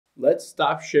Let's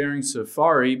stop sharing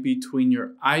Safari between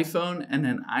your iPhone and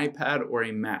an iPad or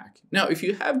a Mac. Now, if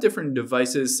you have different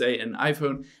devices, say an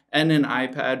iPhone and an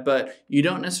iPad, but you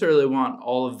don't necessarily want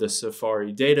all of the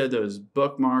Safari data, those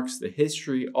bookmarks, the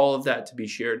history, all of that to be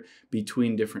shared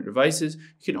between different devices,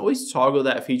 you can always toggle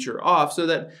that feature off so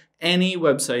that any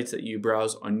websites that you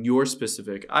browse on your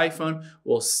specific iPhone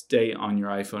will stay on your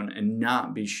iPhone and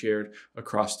not be shared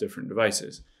across different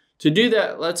devices. To do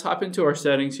that, let's hop into our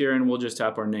settings here and we'll just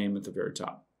tap our name at the very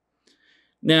top.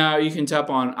 Now you can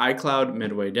tap on iCloud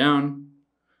midway down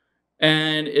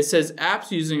and it says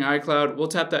apps using iCloud. We'll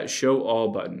tap that show all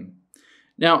button.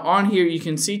 Now on here, you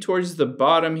can see towards the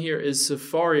bottom here is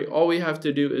Safari. All we have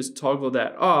to do is toggle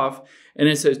that off and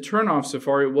it says turn off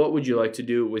Safari. What would you like to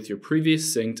do with your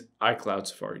previous synced iCloud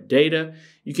Safari data?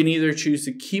 You can either choose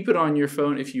to keep it on your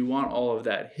phone if you want all of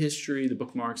that history, the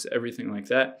bookmarks, everything like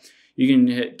that. You can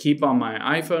hit keep on my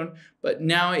iPhone, but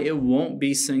now it won't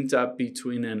be synced up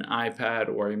between an iPad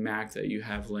or a Mac that you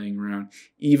have laying around,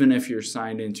 even if you're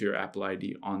signed into your Apple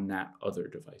ID on that other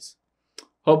device.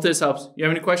 Hope this helps. If you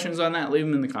have any questions on that, leave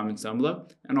them in the comments down below,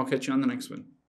 and I'll catch you on the next one.